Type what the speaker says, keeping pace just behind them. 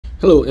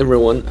Hello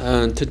everyone,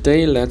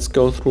 today let's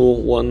go through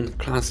one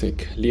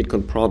classic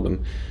LeetCode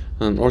problem,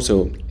 and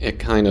also a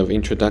kind of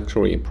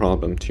introductory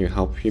problem to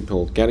help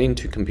people get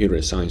into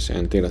computer science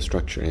and data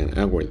structure and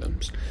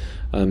algorithms.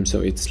 So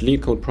it's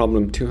LeetCode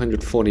problem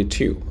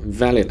 242,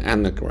 valid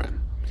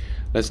anagram.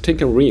 Let's take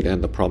a read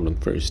at the problem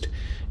first.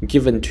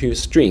 Given two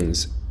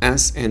strings,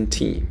 s and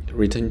t,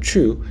 return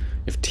true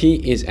if t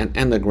is an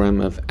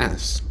anagram of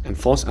s and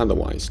false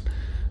otherwise.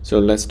 So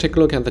let's take a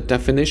look at the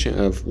definition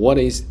of what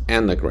is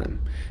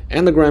anagram.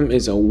 Anagram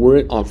is a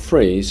word or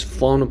phrase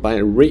formed by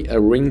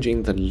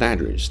rearranging the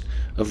letters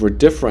of a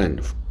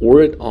different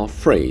word or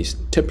phrase,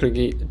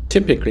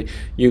 typically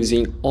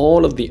using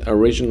all of the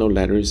original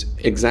letters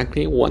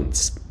exactly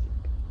once.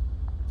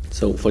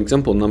 So for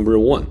example, number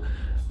 1,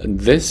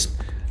 this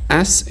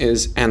S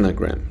is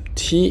anagram,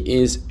 T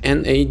is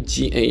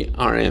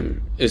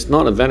N-A-G-A-R-M. It's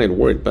not a valid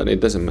word, but it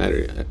doesn't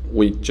matter.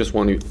 We just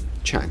want to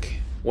check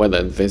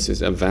whether this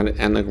is a valid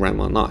anagram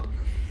or not.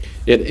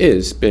 It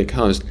is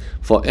because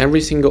for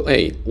every single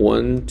A,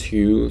 1,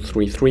 2,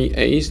 3, 3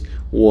 A's,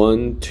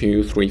 1,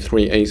 2, 3,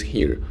 3 A's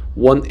here,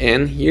 1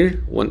 N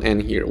here, 1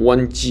 N here,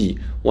 1 G,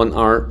 1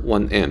 R,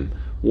 1 M,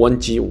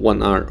 1 G,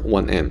 1 R,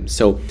 1 M.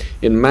 So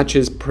it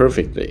matches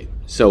perfectly.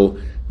 So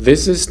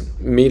this is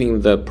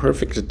meeting the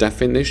perfect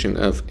definition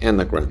of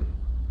anagram.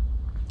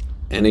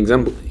 An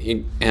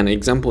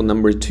example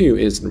number 2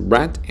 is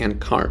rat and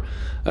car.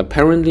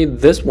 Apparently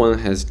this one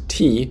has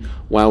T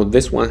while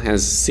this one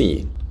has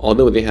C,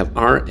 although they have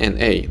R and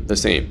A the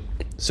same.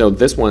 So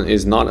this one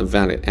is not a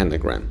valid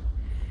anagram.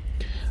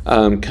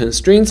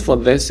 Constraints for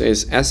this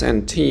is S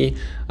and T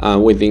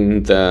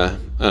within the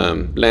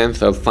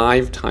length of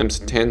 5 times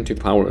 10 to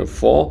the power of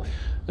 4,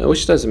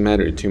 which doesn't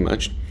matter too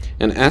much.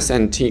 And S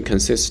and T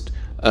consist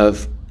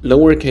of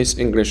lowercase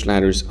English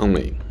letters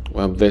only.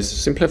 Well, this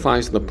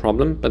simplifies the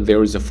problem, but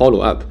there is a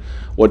follow-up.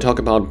 We'll talk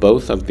about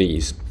both of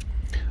these.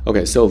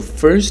 Okay, so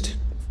first,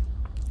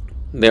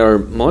 there are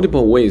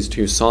multiple ways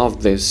to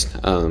solve this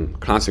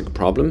classic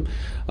problem.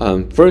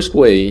 First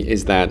way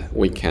is that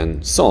we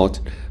can sort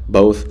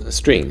both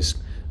strings.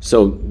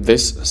 So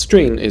this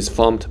string is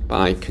formed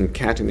by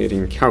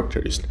concatenating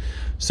characters.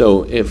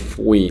 So if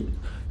we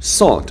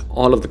sort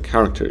all of the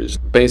characters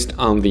based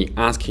on the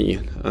ASCII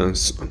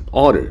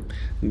order,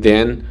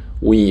 then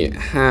we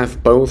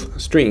have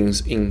both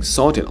strings in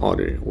sorted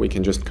order. We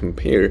can just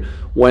compare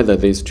whether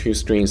these two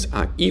strings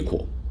are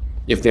equal.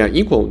 If they are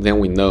equal, then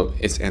we know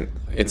it's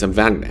a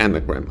valid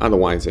anagram.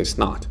 Otherwise, it's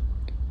not.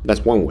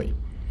 That's one way.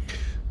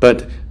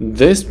 But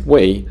this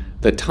way,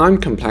 the time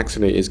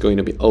complexity is going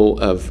to be O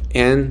of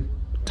n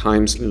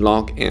times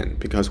log n,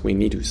 because we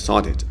need to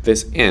sort it.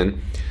 This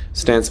n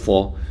stands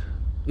for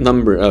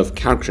number of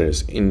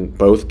characters in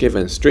both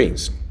given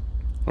strings.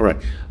 All right.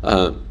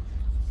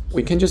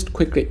 We can just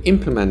quickly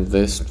implement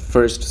this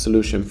first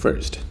solution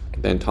first,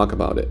 then talk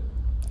about it.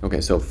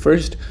 Okay, so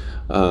first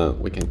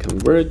we can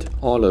convert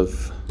all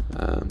of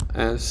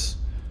S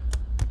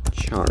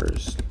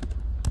chars,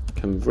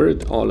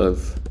 convert all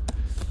of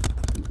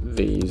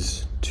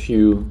these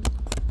to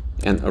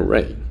an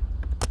array,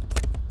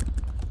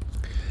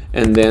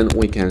 and then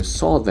we can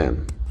sort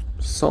them.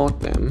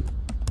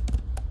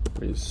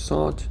 We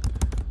sort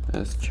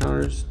S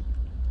chars,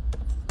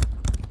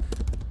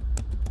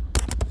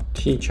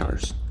 T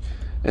chars.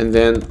 And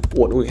then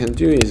what we can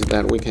do is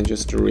that we can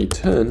just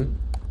return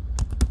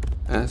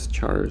S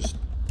chars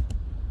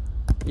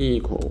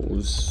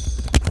equals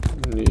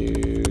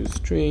new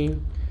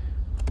string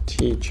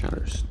T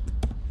chars.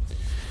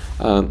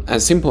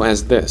 As simple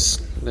as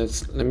this.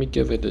 Let me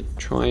give it a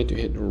try to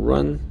hit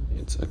run.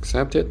 It's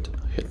accepted.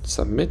 Hit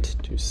submit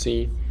to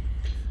see.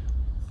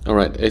 All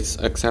right, it's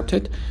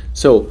accepted.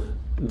 So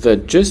the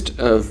gist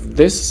of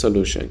this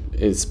solution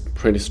is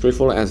pretty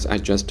straightforward, as I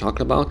just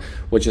talked about.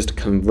 We just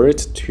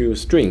convert two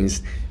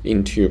strings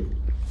into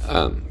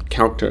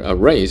character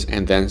arrays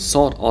and then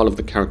sort all of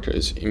the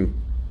characters in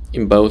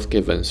both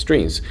given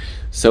strings,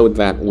 so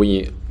that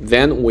we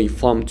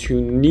form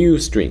two new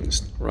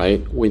strings,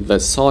 right? With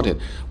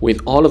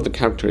all of the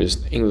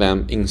characters in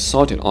them in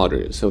sorted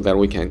order, so that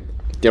we can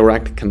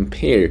directly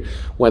compare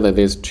whether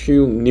these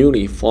two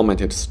newly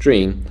formatted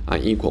strings are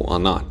equal or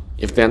not.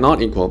 If they're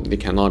not equal, they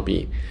cannot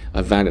be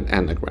a valid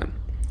anagram.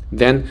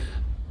 Then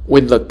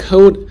with the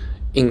code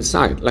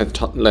inside,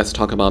 let's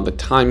talk about the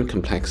time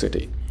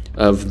complexity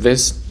of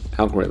this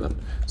algorithm.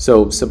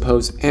 So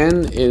suppose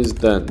n is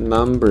the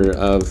number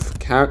of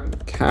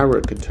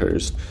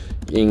characters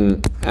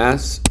in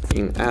S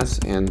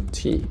and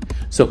T.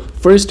 So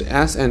first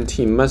S and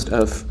T must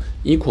have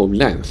equal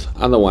length,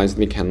 otherwise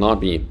they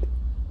cannot be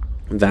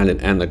valid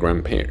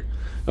anagram pair.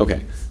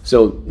 Okay,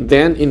 so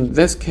then in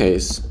this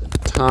case,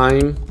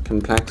 time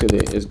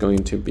complexity is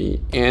going to be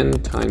n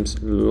times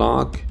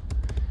log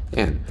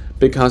n,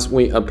 because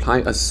we apply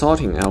a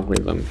sorting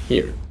algorithm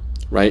here,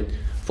 right,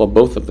 for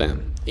both of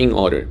them in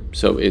order.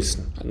 So it's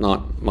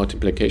not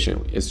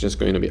multiplication, it's just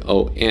going to be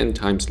O n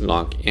times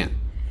log n.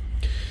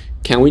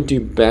 Can we do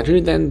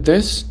better than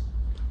this?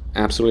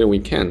 Absolutely we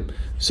can.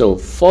 So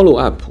follow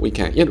up, we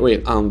can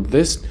iterate on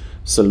this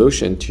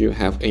solution to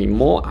have a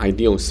more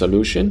ideal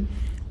solution,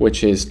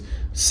 which is,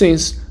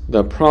 since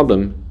the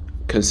problem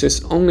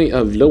consists only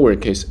of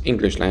lowercase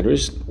English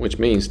letters, which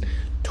means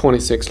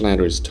 26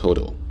 letters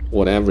total,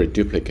 whatever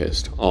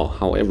duplicates or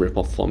however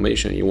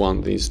formation you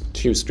want these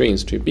two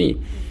strings to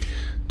be,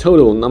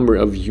 total number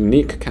of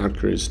unique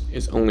characters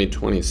is only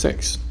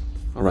 26.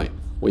 All right,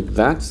 with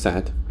that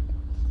said,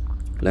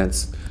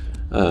 let's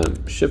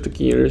shift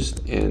gears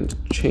and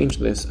change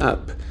this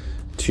up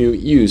to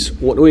use,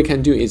 what we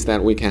can do is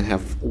that we can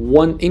have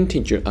one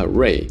integer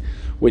array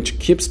which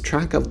keeps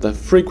track of the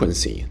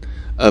frequency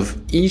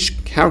of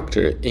each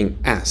character in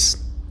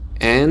S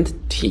and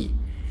T.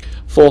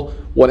 For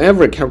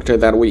whatever character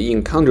that we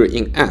encounter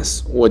in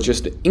S, we'll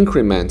just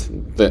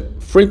increment the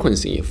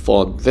frequency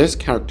for this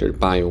character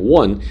by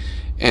 1,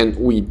 and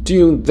we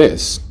do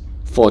this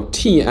for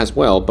T as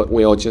well, but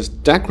we'll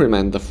just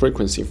decrement the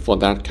frequency for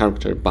that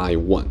character by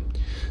 1.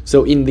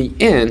 So in the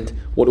end,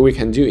 what we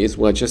can do is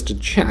we'll just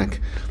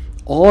check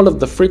all of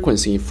the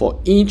frequency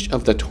for each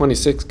of the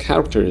 26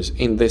 characters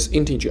in this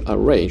integer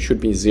array should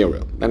be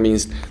 0. That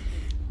means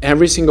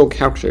every single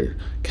character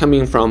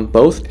coming from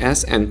both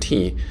S and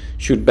T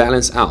should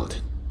balance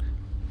out.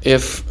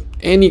 If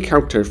any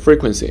character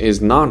frequency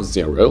is not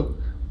 0,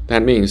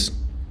 that means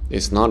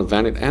it's not a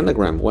valid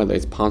anagram, whether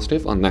it's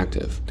positive or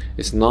negative.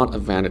 It's not a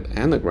valid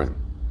anagram,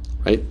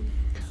 right?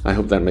 I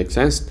hope that makes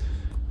sense.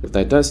 If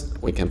that does,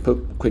 we can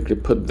quickly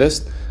put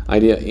this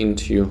idea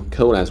into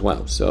code as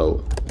well.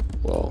 So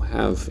we'll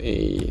have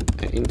an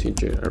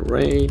integer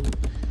array,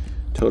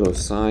 total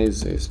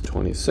size is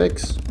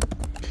 26.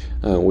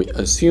 We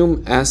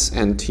assume S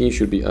and T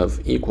should be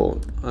of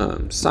equal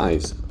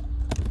size,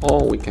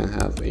 or we can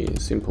have a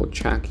simple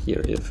check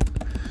here. If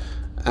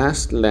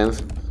S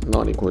length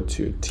not equal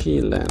to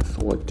T length,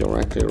 will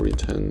directly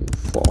return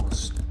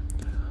false.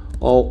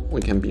 Or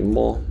we can be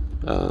more,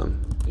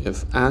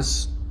 if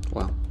S,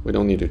 well, we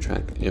don't need to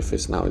check if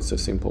it's a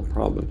simple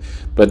problem,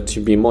 but to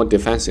be more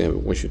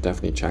defensive, we should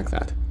definitely check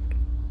that.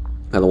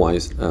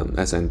 Otherwise,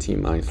 S and T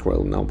might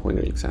throw null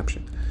pointer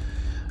exception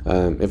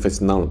if it's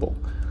nullable.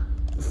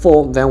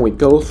 Then we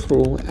go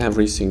through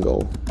every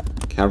single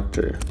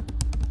character.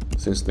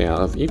 Since they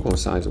are of equal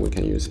size, we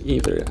can use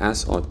either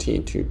S or T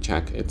to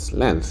check its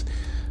length.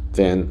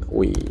 Then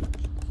we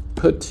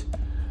put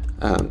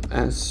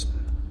S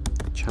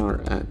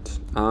char at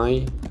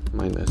I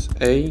minus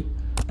A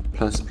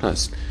plus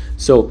plus.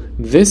 So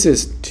this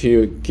is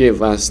to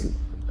give us,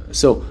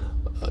 so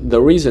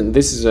the reason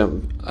this is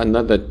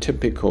another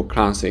typical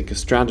classic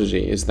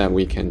strategy is that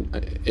we can,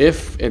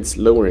 if it's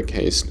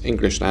lowercase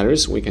English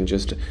letters, we can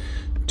just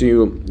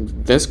do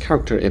this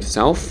character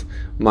itself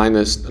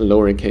minus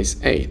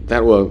lowercase a.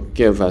 That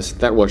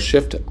will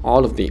shift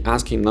all of the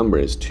ASCII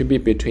numbers to be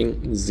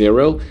between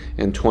 0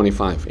 and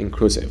 25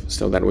 inclusive,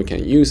 so that we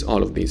can use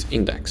all of these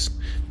index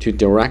to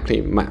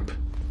directly map,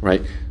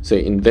 right? So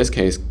in this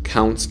case,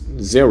 counts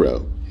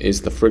 0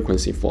 is the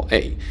frequency for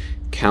A,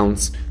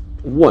 counts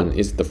 1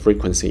 is the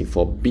frequency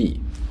for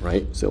B,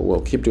 right? So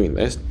we'll keep doing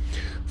this.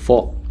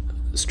 For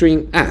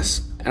string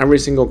S, every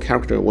single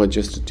character will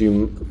just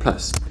do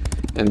plus.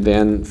 And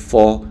then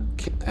for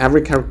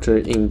every character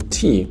in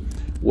T,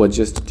 we'll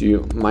just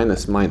do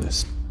minus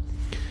minus.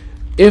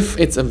 If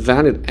it's a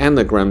valid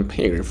anagram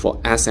pair for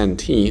S and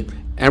T,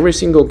 every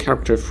single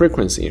character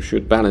frequency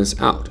should balance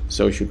out.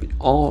 So it should be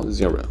all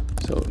 0.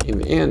 So in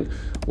the end,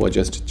 we'll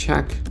just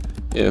check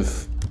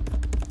if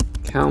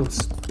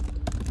counts,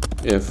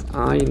 if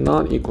I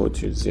not equal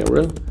to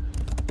 0,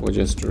 we'll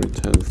just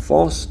return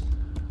false.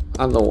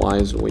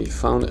 Otherwise, we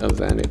found a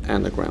valid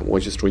anagram,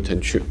 we'll just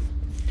return true.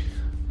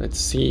 Let's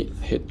see,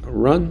 hit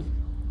run,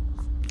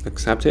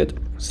 accept it,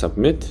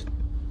 submit.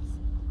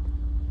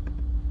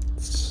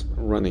 It's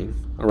running.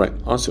 All right,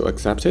 also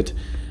accept it.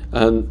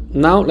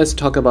 Now let's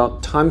talk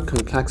about time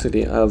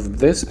complexity of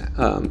this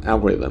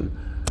algorithm.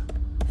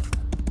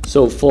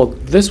 So for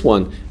this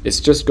one, it's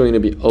just going to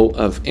be O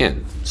of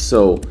n.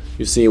 So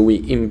you see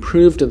we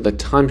improved the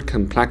time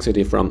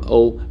complexity from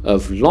O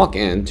of log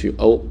n to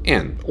O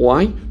n.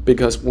 Why?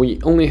 Because we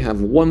only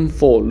have one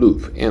for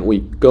loop and we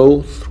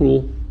go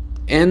through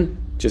n,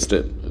 just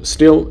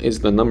still is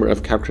the number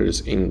of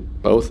characters in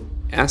both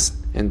S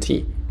and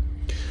T.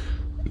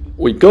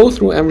 We go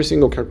through every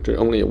single character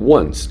only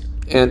once.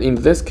 And in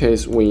this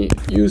case, we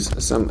use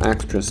some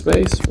extra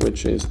space,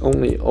 which is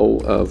only O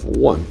of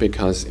 1,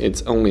 because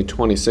it's only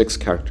 26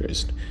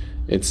 characters.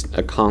 It's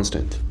a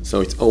constant,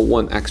 so it's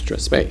O1 extra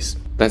space.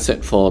 That's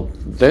it for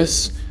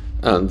this,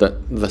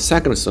 the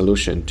second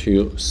solution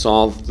to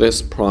solve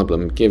this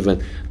problem,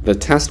 given the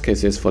test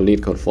cases for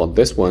LeetCode for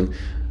this one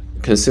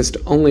consist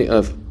only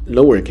of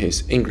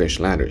lowercase English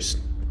letters.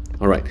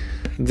 All right,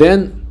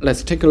 then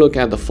let's take a look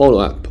at the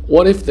follow-up.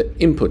 What if the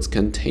inputs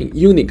contain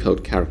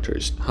Unicode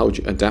characters? How would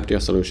you adapt your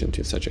solution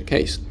to such a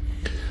case?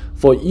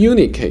 For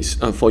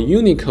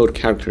Unicode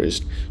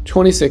characters,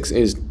 26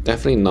 is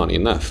definitely not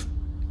enough.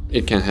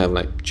 It can have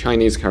like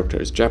Chinese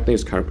characters,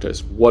 Japanese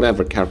characters,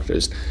 whatever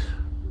characters,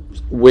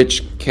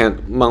 which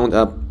can mount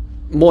up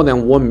more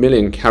than 1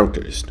 million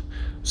characters.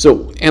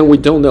 So, and we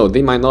don't know,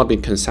 they might not be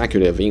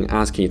consecutive in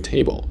ASCII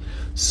table.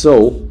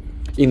 So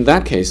in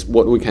that case,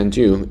 what we can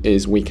do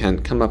is we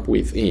can come up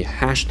with a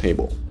hash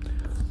table.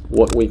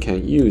 What we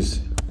can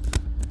use,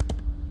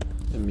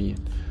 let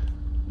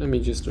me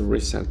just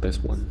reset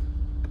this one.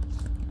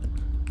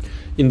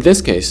 In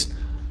this case,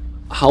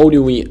 how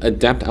do we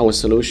adapt our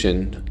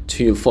solution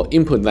for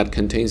input that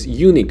contains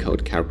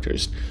Unicode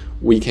characters?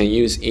 We can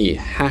use a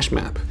hash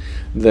map.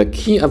 The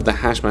key of the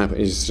hash map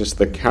is just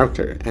the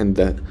character, and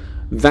the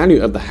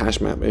value of the hash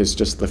map is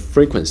just the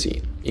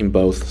frequency in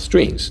both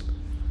strings.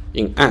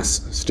 In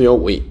S, still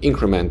we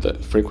increment the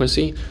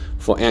frequency.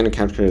 For any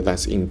character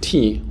that's in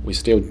T, we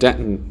still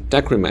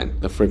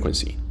decrement the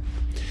frequency.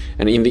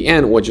 And in the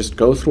end, we'll just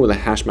go through the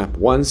hash map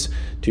once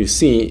to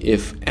see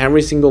if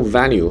every single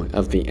value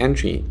of the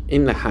entry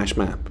in the hash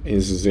map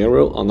is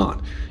 0 or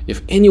not.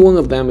 If any one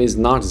of them is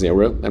not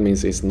 0, that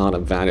means it's not a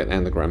valid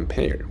anagram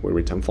pair. We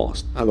return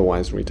false.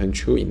 Otherwise, return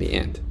true in the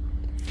end.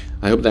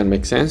 I hope that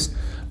makes sense.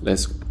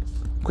 Let's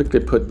quickly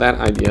put that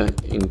idea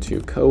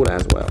into code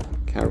as well.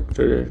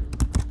 Character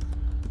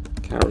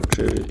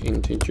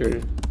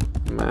integer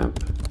map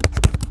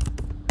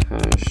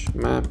hash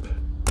map.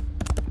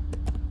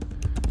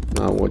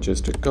 Now we'll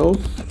just go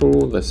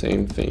through the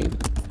same thing.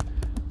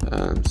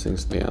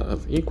 Since they are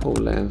of equal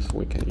length,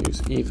 we can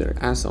use either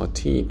S or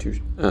T to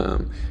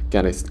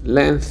get its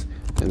length,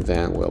 and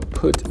then we'll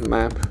put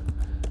map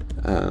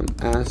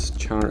as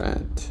char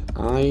at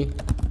I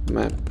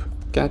map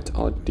get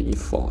or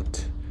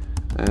default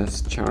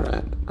as char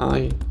at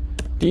I.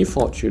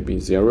 Default should be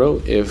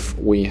 0 if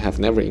we have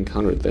never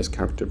encountered this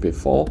character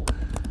before,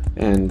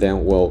 and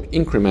then we'll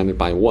increment it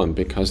by 1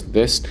 because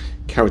this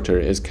character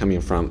is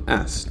coming from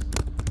S.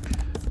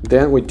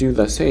 Then we do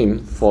the same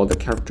for the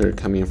character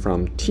coming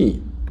from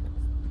T.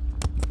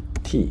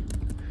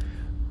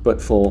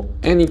 But for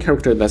any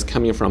character that's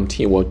coming from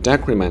T, we'll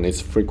decrement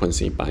its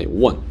frequency by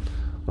 1.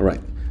 All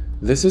right,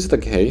 this is the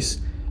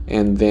case,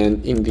 and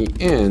then in the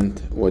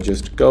end, we'll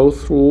just go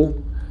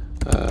through,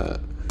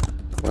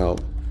 well,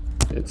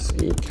 it's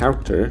a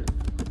character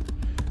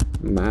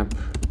map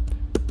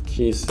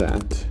key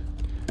set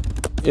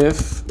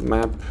if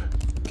map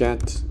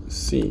get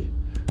C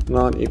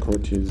not equal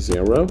to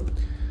 0.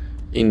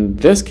 In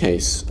this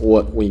case,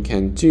 what we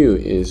can do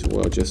is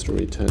we'll just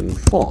return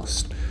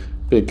false,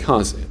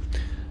 because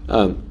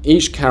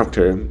each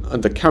character,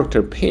 the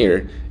character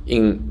pair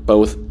in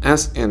both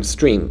S and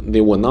string,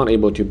 they were not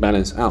able to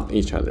balance out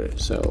each other.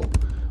 So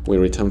we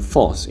return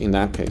false in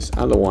that case.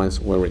 Otherwise,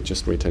 we'll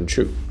just return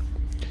true.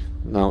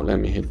 Now let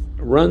me hit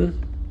run,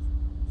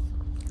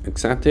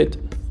 accept it,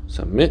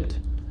 submit,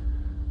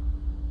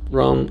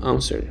 wrong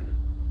answer.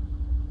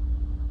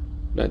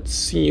 Let's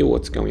see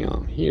what's going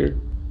on here.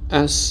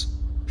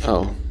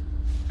 Oh,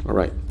 all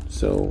right,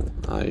 so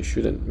I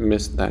shouldn't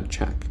miss that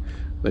check.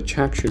 The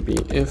check should be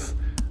if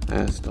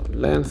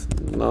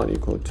s.length not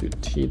equal to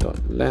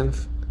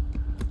t.length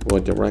will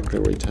directly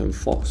return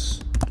false.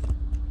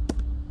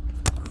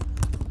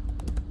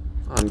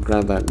 I'm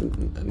glad that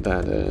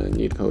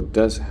LeetCode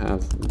does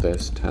have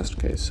this test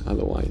case.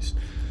 Otherwise,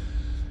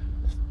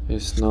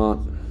 it's not.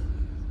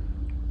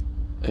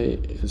 A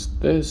is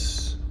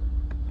this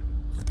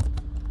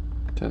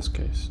test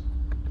case.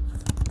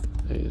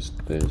 A is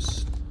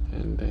this,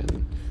 and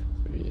then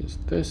B is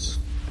this.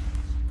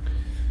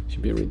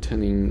 Should be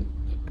returning.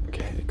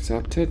 Okay,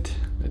 accepted.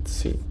 Let's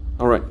see.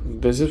 All right,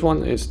 this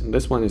one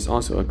is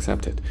also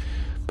accepted,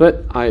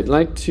 but I'd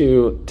like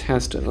to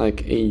test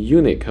like a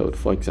Unicode,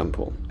 for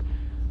example.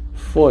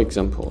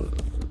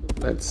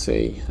 Let's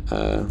say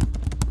all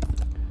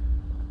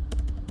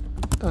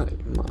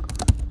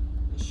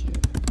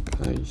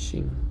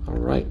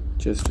right,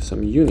 just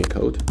some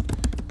Unicode.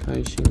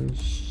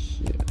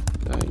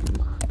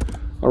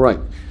 All right,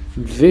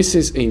 this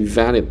is a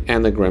valid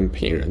anagram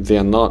pair. They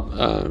are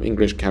not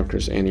English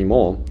characters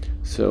anymore.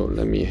 So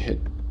let me hit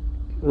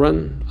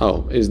run.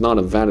 Oh, it's not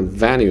a valid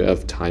value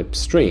of type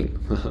string.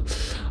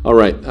 All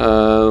right,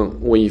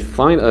 we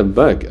find a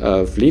bug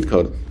of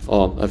LeetCode,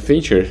 or a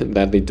feature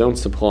that they don't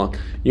support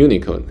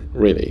Unicode,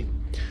 really.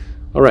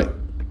 All right,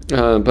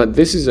 but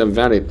this is a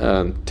valid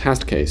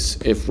test case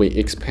if we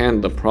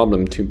expand the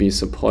problem to be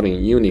supporting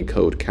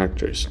Unicode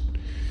characters.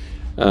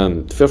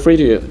 Feel free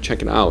to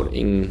check it out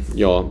in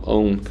your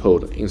own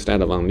code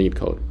instead of on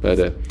LeetCode.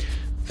 But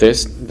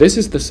this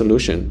is the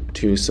solution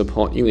to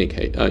support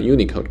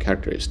Unicode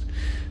characters.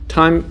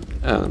 Time,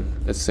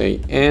 let's say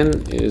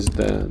n is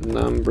the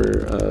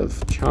number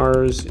of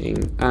chars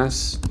in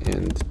S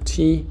and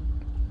T.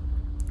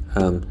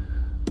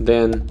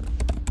 Then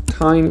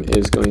time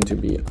is going to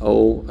be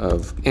O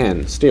of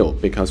n still,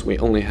 because we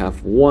only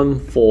have one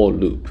for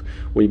loop.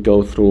 We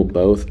go through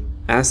both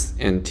S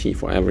and T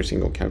for every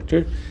single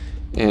character.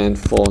 And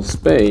for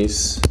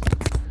space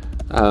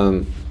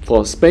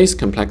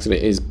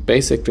complexity is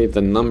basically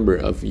the number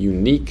of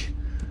unique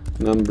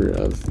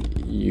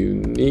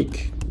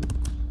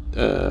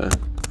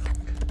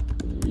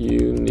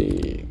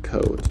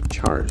Unicode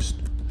chars.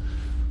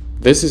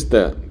 This is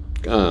the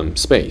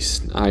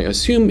space. I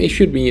assume it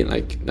should be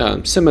like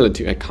similar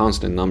to a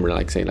constant number,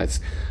 like say let's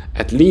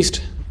at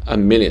least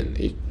 1 million.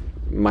 It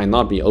might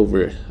not be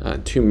over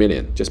 2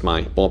 million, just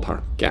my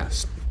ballpark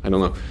guess. I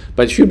don't know,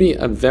 but it should be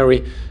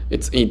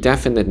it's a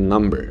definite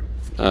number.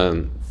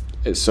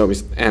 So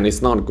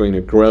it's not going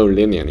to grow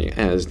linearly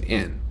as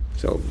n.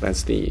 So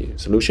that's the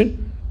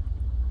solution.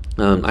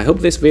 I hope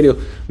this video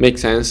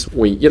makes sense.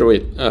 We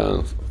iterate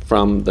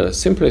from the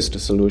simplest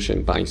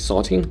solution by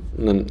sorting,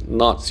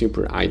 not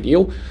super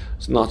ideal,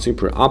 it's not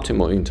super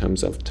optimal in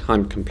terms of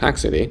time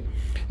complexity.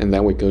 And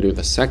then we go to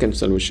the second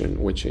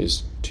solution, which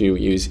is to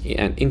use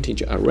an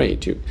integer array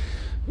to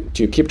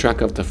keep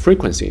track of the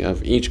frequency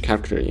of each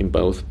character in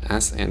both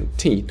S and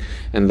T.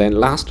 And then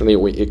lastly,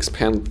 we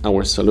expand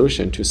our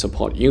solution to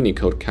support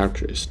Unicode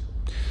characters.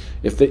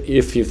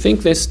 If you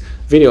think this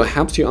video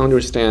helps you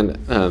understand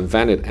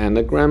valid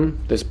anagram,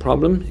 this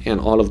problem, and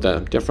all of the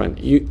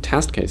different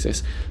test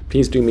cases,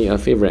 please do me a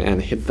favor and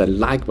hit the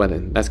like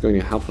button. That's going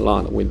to help a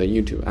lot with the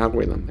YouTube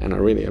algorithm, and I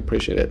really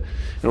appreciate it.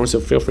 And also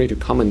feel free to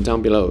comment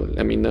down below.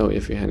 Let me know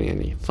if you have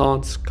any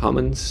thoughts,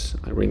 comments.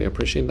 I really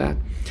appreciate that.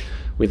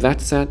 With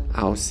that said,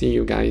 I'll see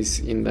you guys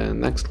in the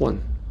next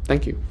one.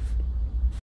 Thank you.